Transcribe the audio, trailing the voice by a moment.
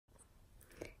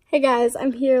Hey guys,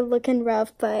 I'm here looking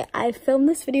rough, but I filmed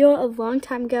this video a long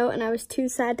time ago and I was too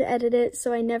sad to edit it,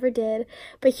 so I never did.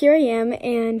 But here I am,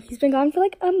 and he's been gone for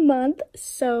like a month,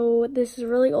 so this is a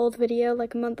really old video,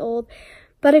 like a month old.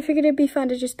 But I figured it'd be fun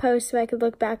to just post so I could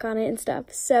look back on it and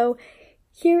stuff. So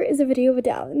here is a video of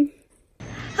Dallin.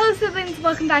 Hello siblings,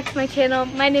 welcome back to my channel.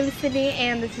 My name is Sydney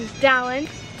and this is Dallin.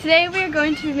 Today we are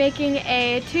going to be making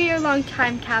a 2-year-long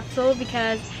time capsule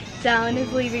because Dallin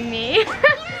is leaving me.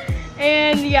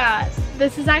 And yeah,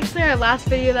 this is actually our last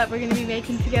video that we're going to be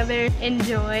making together.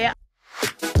 Enjoy.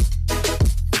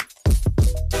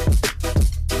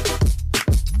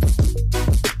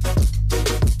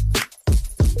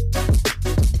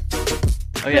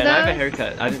 Oh yeah, and I have a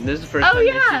haircut. This is the first time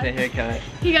you've seen a haircut.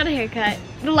 He got a haircut.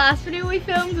 The last video we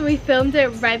filmed it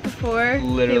right before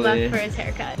he left for his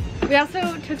haircut. We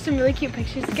also took some really cute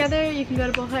pictures together. You can go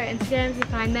to both our Instagrams and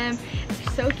find them.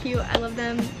 They're so cute. I love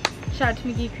them. Shout out to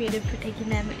mcgee Creative for taking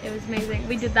them. It was amazing.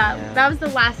 We did that. Yeah. That was the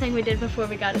last thing we did before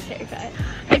we got his haircut.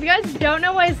 If you guys don't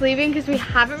know why he's leaving, because we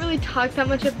haven't really talked that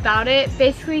much about it,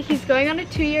 basically he's going on a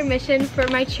 2-year mission for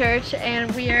my church,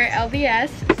 and we are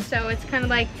LDS, so it's kind of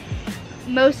like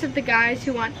most of the guys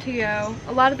who want to go,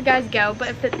 a lot of the guys go, but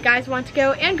if the guys want to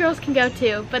go, and girls can go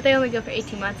too, but they only go for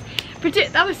 18 months.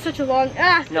 That was such a long,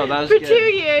 no, that was for good. 2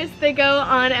 years they go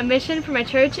on a mission for my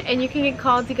church, and you can get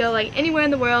called to go like anywhere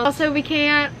in the world. Also, we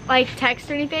can't like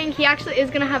text or anything. He actually is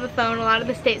gonna have a phone. A lot of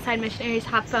the stateside missionaries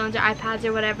have phones or iPads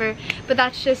or whatever, but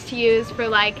that's just to use for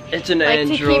like, it's an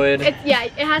Android. Yeah,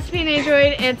 it has to be an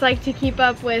Android, and it's like to keep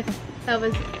up with,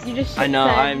 I know,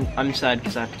 I'm sad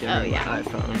because I have to get an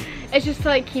iPhone. It's just to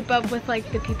like keep up with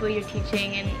like the people you're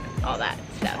teaching and all that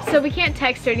stuff. So we can't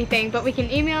text or anything, but we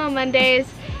can email on Mondays,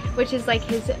 which is like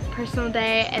his personal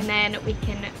day, and then we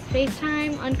can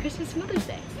FaceTime on Christmas and Mother's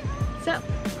Day. So,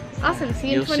 awesome,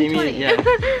 see you in 2020. Yeah.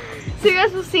 So you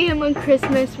guys will see him on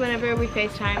Christmas whenever we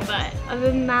FaceTime, but other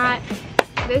than that,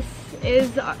 this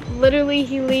is literally,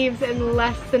 he leaves in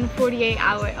less than 48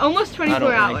 hours, almost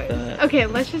 24 hours. Okay,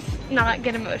 let's just not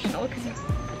get emotional because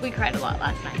we cried a lot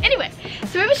last night. Anyway,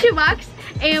 so we have a shoebox,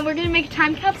 and we're gonna make a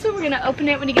time capsule. We're gonna open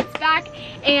it when he gets back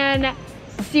and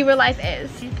see where life is.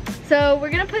 So we're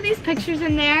gonna put these pictures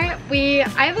in there.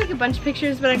 I have like a bunch of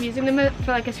pictures, but I'm using them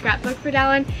for like a scrapbook for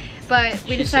Dallin. But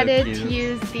we decided to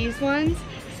use these ones.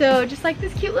 So just like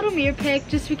this cute little mirror pic,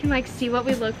 just so we can like see what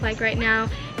we look like right now.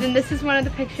 And then this is one of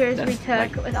the pictures we took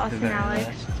like with Austin and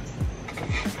Alex.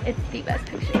 It's the best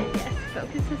picture, yes,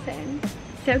 focus is in.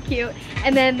 So cute.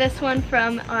 And then this one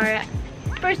from our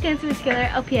first dance together,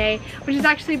 LPA, which is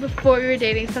actually before we were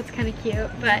dating, so that's kind of cute.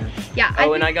 But yeah.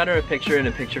 And I got her a picture in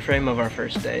a picture frame of our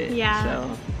first date. Yeah.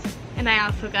 So. And I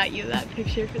also got you that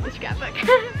picture for the scrapbook.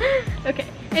 Okay.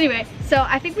 Anyway, so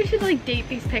I think we should like date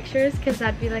these pictures because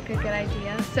that'd be like a good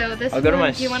idea. So this one,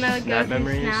 do you want to go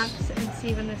through snaps and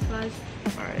see when this was?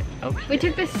 All right. Okay. We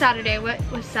took this Saturday. What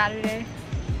was Saturday?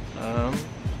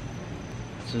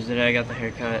 So today I got the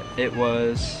haircut. It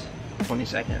was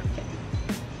 22nd. Okay.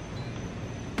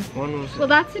 When was it? Well,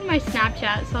 that's in my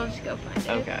Snapchat, so I'll just go find it.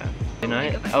 Okay.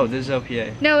 Night? Oh, this is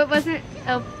LPA. No, it wasn't.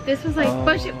 This was like,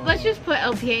 let's just put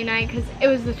LPA night because it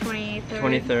was the 23rd.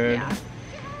 23rd. Yeah.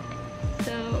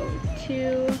 So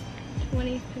 2,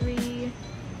 23,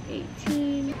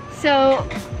 18. So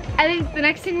I think the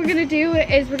next thing we're gonna do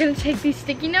is we're gonna take these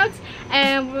sticky notes,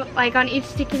 and like on each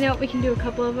sticky note we can do a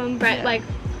couple of them, but like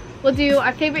we'll do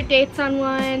our favorite dates on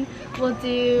one. We'll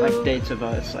do like dates of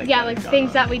us. Like yeah, like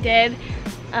things that we did.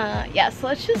 Yeah, so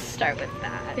let's just start with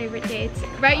that. Favorite dates.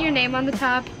 Write your name on the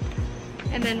top,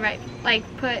 and then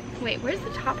wait, where's the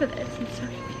top of this? I'm so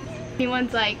confused.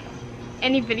 Anyone's like,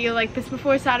 any video like this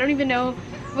before, so I don't even know.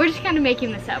 We're just kind of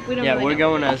making this up. We don't really know.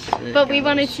 Going as but we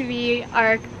want it to be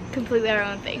completely our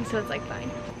own thing, so it's like fine.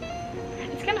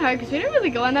 It's kind of hard because we don't really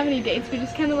go on that many dates. We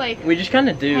just kind of like. We just kind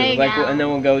of do, like, and then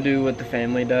we'll go do what the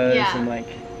family does, and like,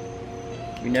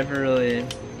 we never really.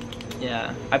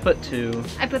 Yeah, I put 2.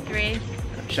 I put 3.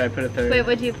 Should I put a 3rd? Wait,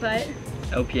 what do you put?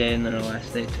 LPA, and then our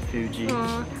last date to Fuji.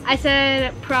 Aww. I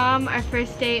said prom, our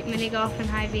first date, mini golf and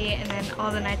Hy-Vee, and then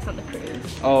all the nights on the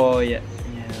cruise. Oh yeah.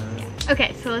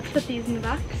 Okay, so let's put these in the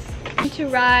box. We need to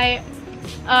write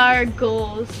our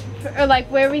goals, or like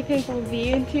where we think we'll be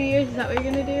in 2 years. Is that what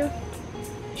you're gonna do?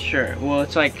 Sure. Well,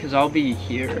 it's like, cause I'll be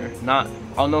here.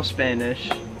 I'll know Spanish.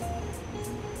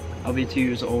 I'll be 2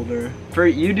 years older.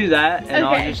 You do that, and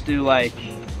I'll just do like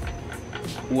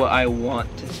what I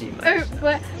want to see myself.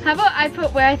 How about I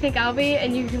put where I think I'll be,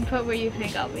 and you can put where you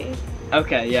think I'll be.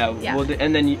 Okay, yeah. We'll do,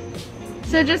 and then you.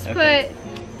 So just put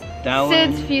Dallin.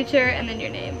 Sid's future and then your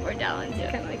name, or Dallin's.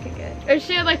 Yeah. Kind of like a good. Or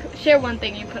share one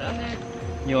thing you put on there.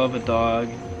 You'll have a dog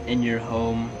in your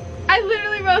home. I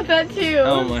literally wrote that too.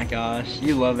 Oh my gosh,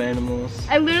 you love animals.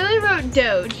 I literally wrote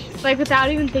Doge, like without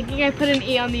even thinking. I put an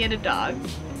E on the end of dog.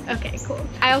 Okay, cool.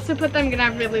 I also put that I'm gonna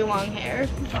have really long hair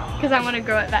because I want to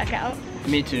grow it back out.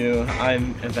 Me too.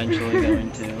 I'm eventually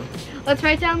going to. Let's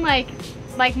write down like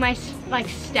my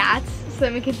stats so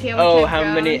that we can see how much Oh, I've how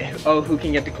grown. many? Oh, who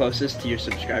can get the closest to your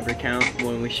subscriber count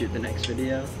when we shoot the next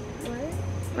video? What?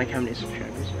 Like how many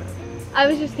subscribers you have? I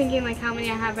was just thinking like how many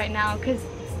I have right now, because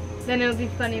then it'll be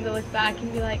funny to look back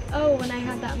and be like, oh, when I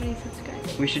had that many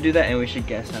subscribers. We should do that, and we should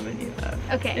guess how many you have.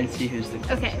 Okay. And see who's the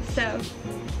closest. Okay, so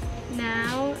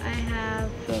now I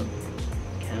have. So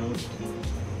count.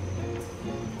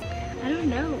 I don't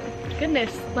know.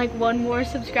 Goodness, like one more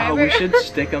subscriber. Oh, we should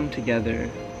stick them together.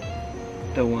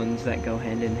 The ones that go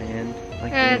hand in hand.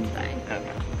 Like That's fine.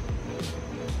 Okay.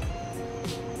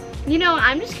 You know,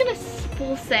 I'm just gonna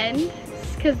full send,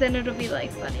 because then it'll be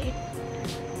like funny.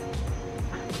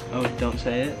 Oh, don't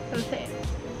say it. Don't say it.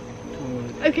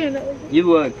 Don't. Okay, no. You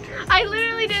looked. I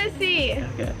literally didn't see.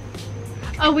 Okay.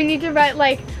 Oh, we need to write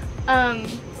like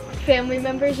family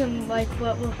members and like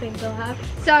what we'll think they'll have.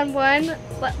 So on one,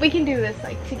 we can do this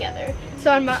like together.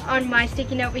 So on my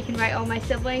sticky note, we can write all my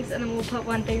siblings, and then we'll put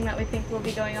one thing that we think will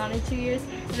be going on in 2 years,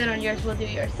 and then on yours we'll do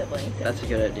your siblings. That's a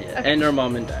good idea. Okay. And our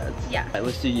mom and dad's. Yeah. Alright,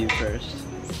 let's do you first.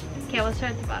 Okay, let's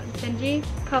start at the bottom. Benji,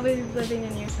 probably living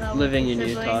in Utah. Living in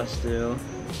siblings. Utah still.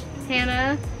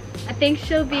 Hannah, I think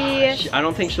she'll be. I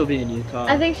don't think she'll be in Utah.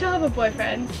 I think she'll have a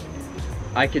boyfriend.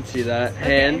 I could see that.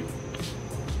 Okay. And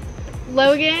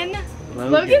Logan's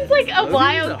like a Logan's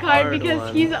wild a card hard because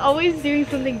one. he's always doing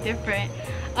something different.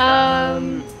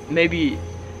 Maybe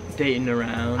dating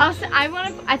around. Also,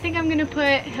 I think I'm gonna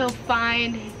put he'll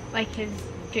find like his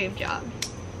dream job.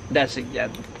 That's it. Yeah,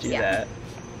 do that.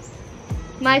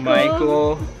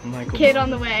 Michael kid Bond. on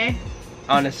the way.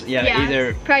 Honestly, yeah,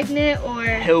 either pregnant or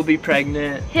he'll be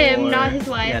pregnant. him, or, not his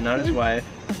wife. Yeah, not his wife.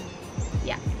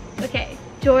 Yeah. Okay.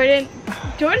 Jordan's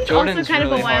also kind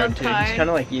really of a wild hard too. card. He's kind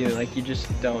of like you just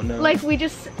don't know. Like we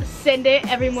just send it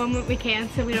every moment we can,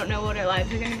 so we don't know what our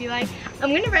lives are gonna be like.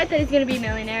 I'm gonna write that he's gonna be a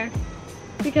millionaire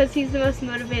because he's the most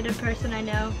motivated person I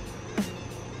know.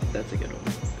 That's a good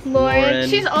one. Lauren,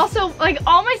 she's also like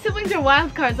all my siblings are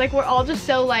wild cards. Like we're all just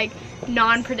so like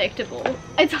non-predictable.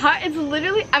 It's hard. It's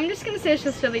literally. I'm just gonna say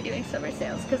she'll still be doing summer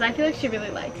sales because I feel like she really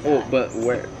likes that. Oh, but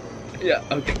where? Yeah.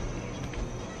 Okay.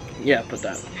 Yeah, put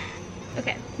that.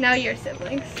 Okay, now your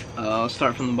siblings. I'll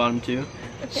start from the bottom too.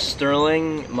 Okay.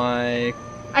 Sterling, I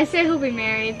say he'll be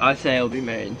married. I say he'll be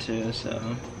married too. So,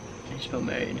 I spell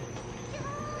married.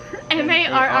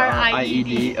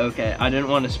 M-A-R-R-I-E-D. Okay, I didn't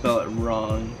want to spell it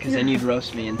wrong because then you'd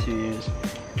roast me in 2 years.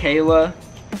 Kayla,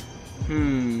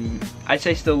 I'd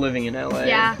say still living in LA.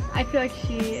 Yeah, I feel like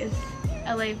she is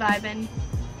LA vibing.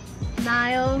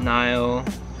 Niall,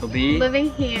 he'll be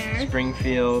living here.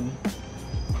 Springfield.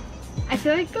 I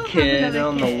feel like they'll Kid have another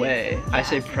on kid. the way. Yeah. I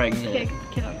say pregnant.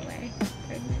 Kid on the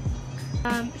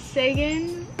way.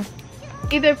 Sagan,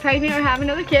 either pregnant or have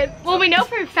another kid. Well, we know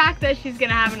for a fact that she's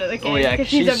gonna have another kid. Oh yeah, because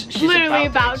she's literally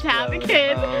about to have a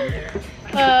kid.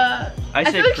 I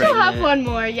feel like she'll have one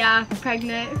more. Yeah,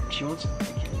 pregnant. She wants a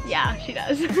kid. Yeah, she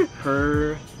does.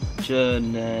 Her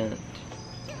Jeanette.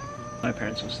 My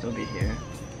parents will still be here.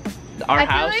 Our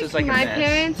house is like a mess. My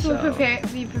parents will so.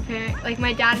 be preparing, like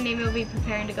my dad and Amy will be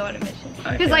preparing to go on a mission.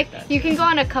 I Because feel like that. you can go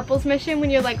on a couples mission when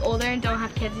you're like older and don't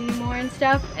have kids anymore and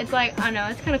stuff. It's like, I don't know,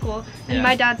 it's kind of cool. And Yeah.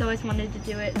 my dad's always wanted to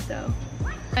do it, so.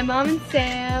 My mom and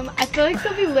Sam, I feel like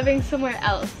they'll be living somewhere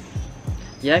else.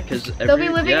 Yeah, because They'll be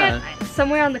living at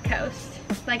somewhere on the coast.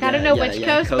 Like I don't know which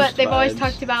coast, but they've always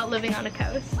talked about living on a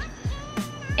coast.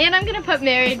 And I'm gonna put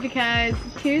married because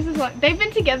 2 years is long. They've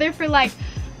been together for like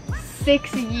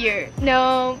 6 years.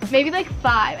 No, maybe like 5.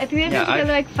 I think they've been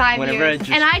together like 5 years.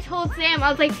 And I told Sam, I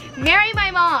was like, marry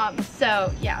my mom.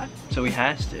 So yeah. So he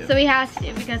has to. So he has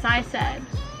to because I said.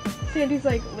 Sandy's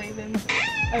like leaving.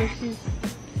 Oh, she's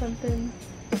something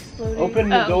exploding. Open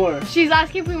the door. She's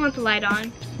asking if we want the light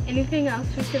on. Anything else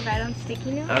we should write on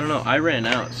sticky notes? I don't know. I ran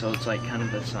out, so it's like kind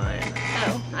of a sign.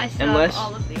 Oh, I still have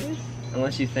all of these.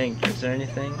 Unless you think, is there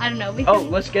anything? I don't know. Oh,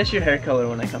 let's guess your hair color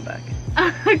when I come back.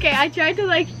 Okay, I tried to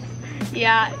like,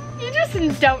 yeah, you just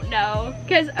don't know.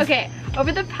 Because, okay,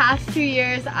 over the past 2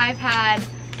 years, I've had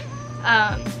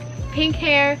pink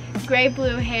hair,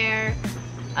 gray-blue hair,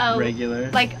 regular,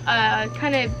 like a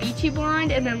kind of beachy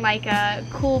blonde, and then like a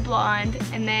cool blonde,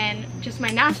 and then just my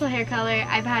natural hair color.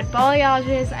 I've had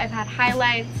balayages, I've had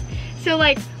highlights. So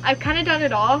like, I've kind of done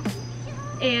it all,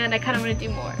 and I kind of want to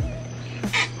do more.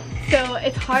 so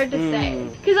it's hard to say.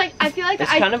 Cause like I feel like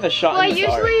it's kind of a shot. Well, in the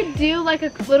dark. I usually do like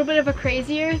a little bit of a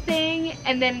crazier thing,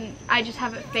 and then I just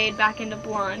have it fade back into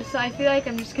blonde. So I feel like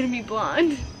I'm just gonna be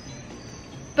blonde.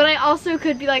 But I also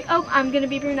could be like, oh, I'm gonna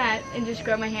be brunette and just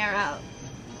grow my hair out.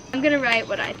 I'm gonna write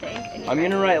what I think. And I'm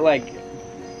gonna write like,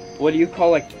 what do you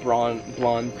call like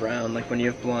blonde brown? Like when you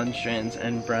have blonde strands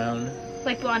and brown.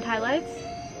 Like blonde highlights?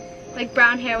 Like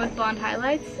brown hair with blonde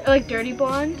highlights? Or like dirty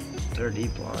blonde? Dirty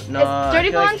blonde. No.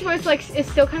 Dirty blonde's where it's like, it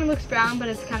still kind of looks brown, but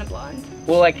it's kind of blonde.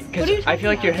 Well, like, cause I feel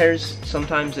like about? your hair's,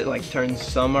 sometimes it like turns,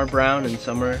 some are brown and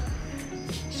some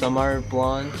are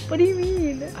blonde. What do you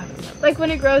mean? I don't know. Like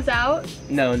when it grows out?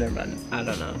 No, never mind. I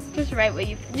don't know. Just write what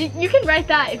you can write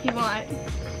that if you want.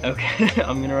 Okay,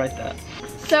 I'm gonna write that.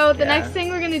 So the next thing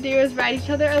we're gonna do is write each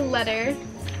other a letter.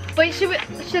 Wait,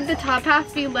 should the top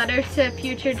half be letter to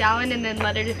future Dallin and then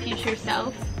letter to future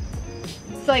self?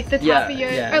 So like the top of your,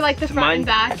 or like the front and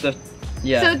back. So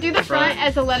do the front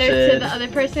as a letter to the other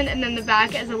person and then the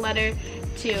back as a letter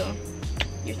to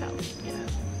yourself. Yeah.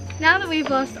 Now that we've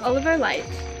lost all of our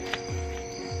lights,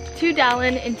 to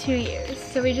Dallin in 2 years.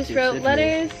 So we just wrote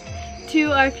letters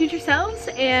to our future selves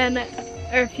and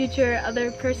our future other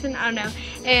person, I don't know,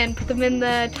 and put them in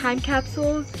the time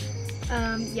capsule.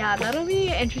 Yeah, that'll be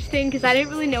interesting because I didn't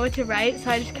really know what to write,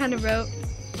 so I just kind of wrote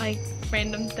like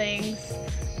random things.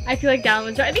 I feel like Dallin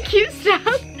was writing cute stuff.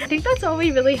 I think that's all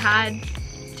we really had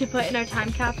to put in our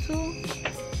time capsule,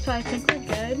 so I think we're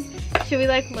good. Should we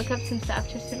like look up some stuff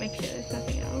just to make sure there's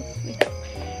nothing else?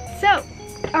 So,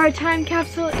 our time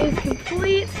capsule is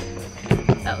complete.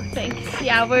 Oh, thanks.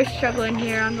 Yeah, we're struggling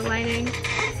here on the lighting.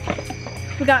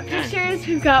 We got pictures,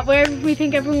 we've got where we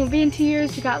think everyone will be in 2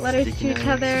 years, we got letters to each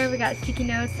other, we got sticky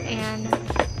notes, and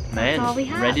that's all we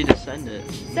have. Ready to send it.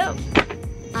 So,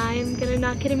 I'm gonna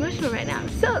not get emotional right now.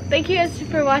 So, thank you guys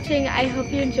for watching. I hope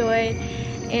you enjoyed,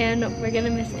 and we're gonna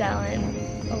miss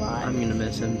Dallin a lot. I'm gonna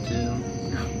miss him too.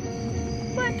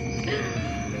 What?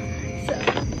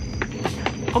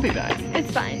 So, I'll be back.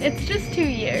 it's fine. It's just 2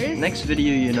 years. Next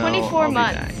video, you know, 24 I'll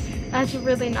months. be back. That's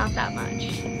really not that much.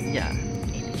 Yeah.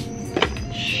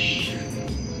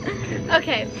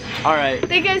 Okay. Alright.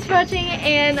 Thank you guys for watching,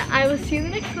 and I will see you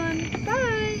in the next one.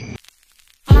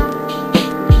 Bye.